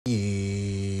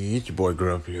Hey, it's your boy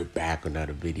Greenruff here, back with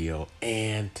another video,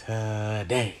 and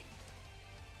today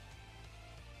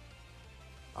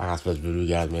I got a special video,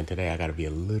 guys, man. Today I gotta be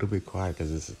a little bit quiet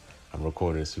because I'm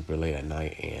recording super late at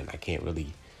night, and I can't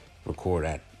really record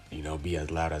at be as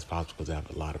loud as possible because I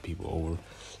have a lot of people over.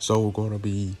 So we're gonna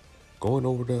be going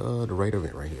over the raid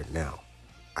event right here. Now,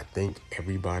 I think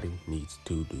everybody needs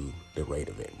to do the raid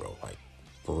event, bro. Like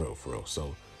for real.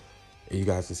 So you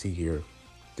guys can see here,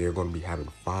 they're going to be having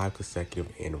 5 consecutive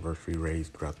anniversary raids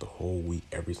throughout the whole week.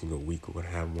 Every single week we're going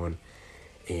to have one.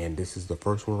 And this is the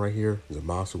first one right here.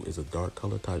 Zamasu is a dark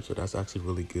color type, so that's actually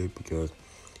really good because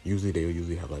usually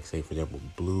they'll have, like, say for example,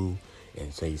 blue,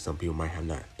 and say some people might have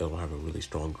don't have a really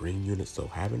strong green unit. So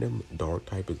having them dark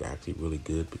type is actually really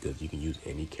good because you can use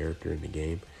any character in the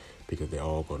game because they're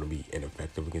all going to be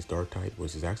ineffective against dark type,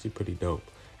 which is actually pretty dope.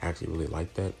 I actually really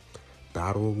like that.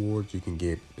 Battle rewards, you can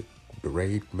get the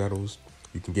raid medals.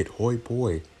 You can get HOI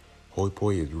POI. HOI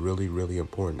POI is really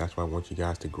important. That's why I want you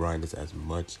guys to grind this as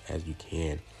much as you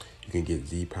can. You can get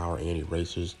Z power and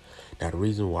erasers. Now, the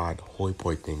reason why the HOI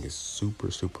POI thing is super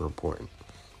important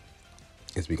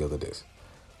is because of this.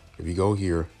 If you go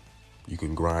here, you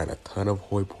can grind a ton of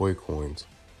HOI POI coins,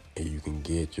 and you can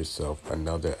get yourself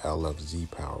another LF Z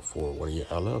power for one of your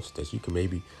LFs that you can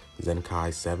maybe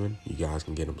Zenkai 7. You guys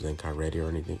can get them Zenkai ready or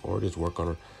anything, or just work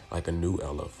on like a new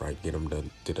LF, right? Get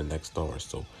them to the next star.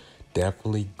 So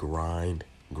definitely grind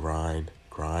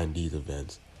these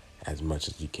events as much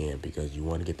as you can because you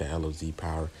want to get the LF Z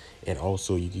power, and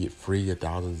also you get free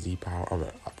 1,000 Z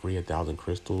power, free 1,000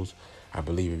 crystals. I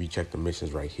believe if you check the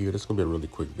missions right here, this is gonna be a really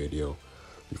quick video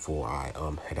before I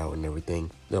head out and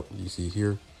everything. Yep, you see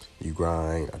here, you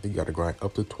grind. I think you got to grind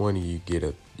up to 20. You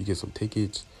get some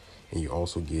tickets, and you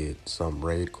also get some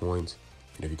raid coins.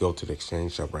 And if you go to the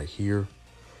exchange shop right here,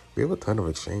 we have a ton of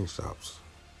exchange shops.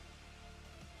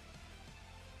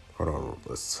 Hold on,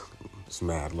 it's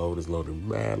mad low. It's loaded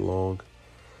mad long,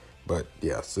 but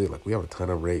yeah, see, like we have a ton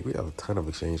of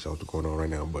exchange shops going on right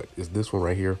now. But it's this one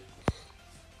right here,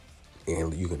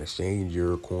 and you can exchange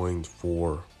your coins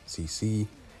for CC,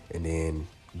 and then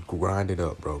you grind it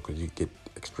up, bro, because you get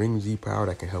extreme Z power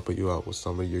that can help you out with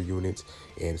some of your units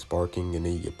and sparking, and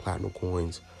then you get platinum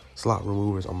coins, slot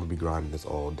removers. I'm gonna be grinding this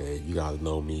all day. You guys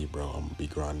know me, bro. I'm gonna be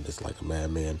grinding this like a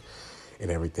madman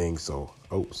and everything. So,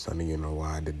 Sonny, you know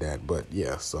why I did that, but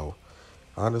yeah. So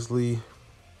honestly,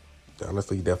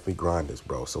 definitely grind this,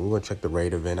 bro. So we're gonna check the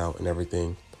raid event out and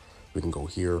everything. We can go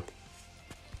here,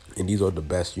 and these are the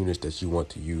best units that you want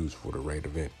to use for the raid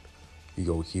event. You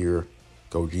go here.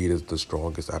 Gogeta's the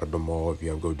strongest out of them all. If you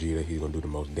have Gogeta, he's gonna do the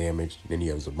most damage. Then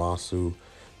you have Zamasu,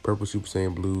 Purple Super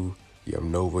Saiyan Blue. You have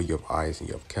Nova, you have Ice, and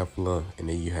you have Kefla. And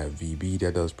then you have VB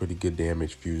that does pretty good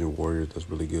damage. Fusion Warrior does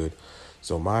really good.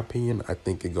 So in my opinion, I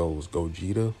think it goes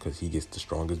Gogeta because he gets the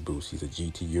strongest boost. He's a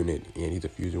GT unit, and he's a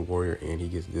Fusion Warrior, and he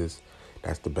gets this.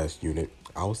 That's the best unit.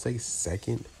 I would say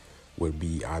second would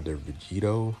be either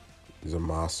Vegito,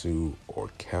 Zamasu, or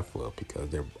Kefla because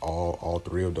they're all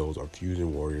three of those are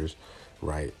Fusion Warriors,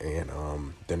 right? And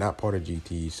they're not part of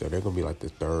GT, so they're gonna be like the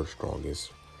third strongest.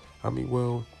 I mean,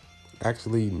 well,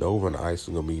 actually Nova and Ice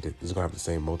are gonna have the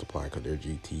same multiplier because they're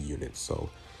GT units. So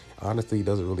honestly, it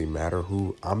doesn't really matter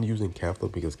who. I'm using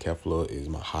Kefla because Kefla is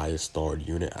my highest starred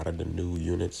unit out of the new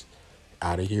units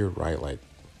out of here, right? Like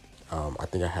I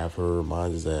think I have her.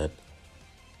 Mine is at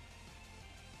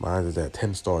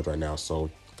 10 stars right now. So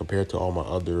compared to all my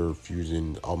other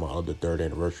fusion, all my other third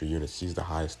anniversary units, she's the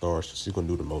highest star, so she's gonna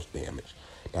do the most damage.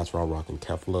 That's why I'm rocking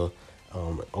Kefla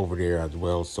over there as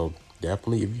well. So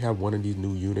definitely, if you have one of these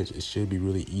new units, it should be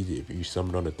really easy. If you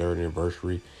summoned on the 3rd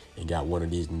anniversary and got one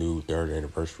of these new 3rd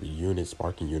anniversary units,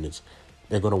 sparking units,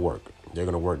 they're gonna work.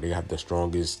 They have the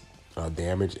strongest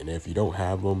damage, and if you don't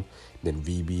have them, then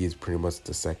VB is pretty much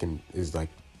the second. Is like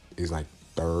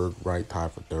third, right?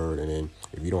 Tied for third. And then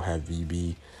if you don't have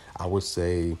VB, I would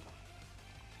say,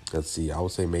 let's see, I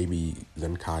would say maybe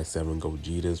Zenkai 7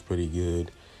 Gogeta is pretty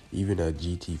good. Even a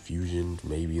GT Fusion,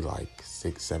 maybe like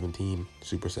 17,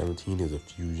 Super 17 is a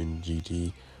Fusion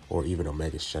GT, or even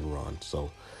Omega Shenron.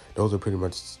 So those are pretty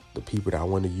much the people that I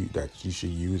want to use, that you should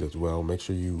use as well. Make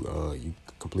sure you you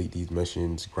complete these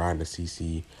missions, grind the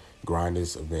CC, grind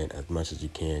this event as much as you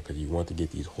can because you want to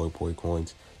get these HOI POI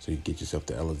coins so you get yourself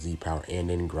the LZ power, and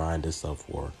then grind this up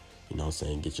for,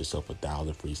 get yourself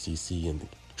 1,000 free CC and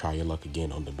try your luck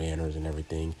again on the banners and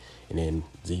everything. And then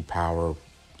Z power,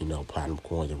 platinum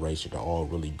coins, eraser, they're all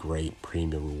really great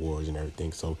premium rewards and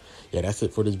everything. So yeah, that's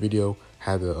it for this video.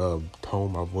 Had to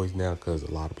tone my voice now because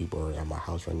a lot of people are at my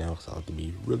house right now, so I have to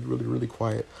be really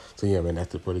quiet. So yeah, man,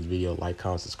 that's it for this video. Like,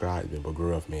 comment, subscribe. It's been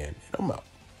Greenruff, man, and I'm out.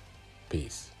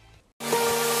 Peace.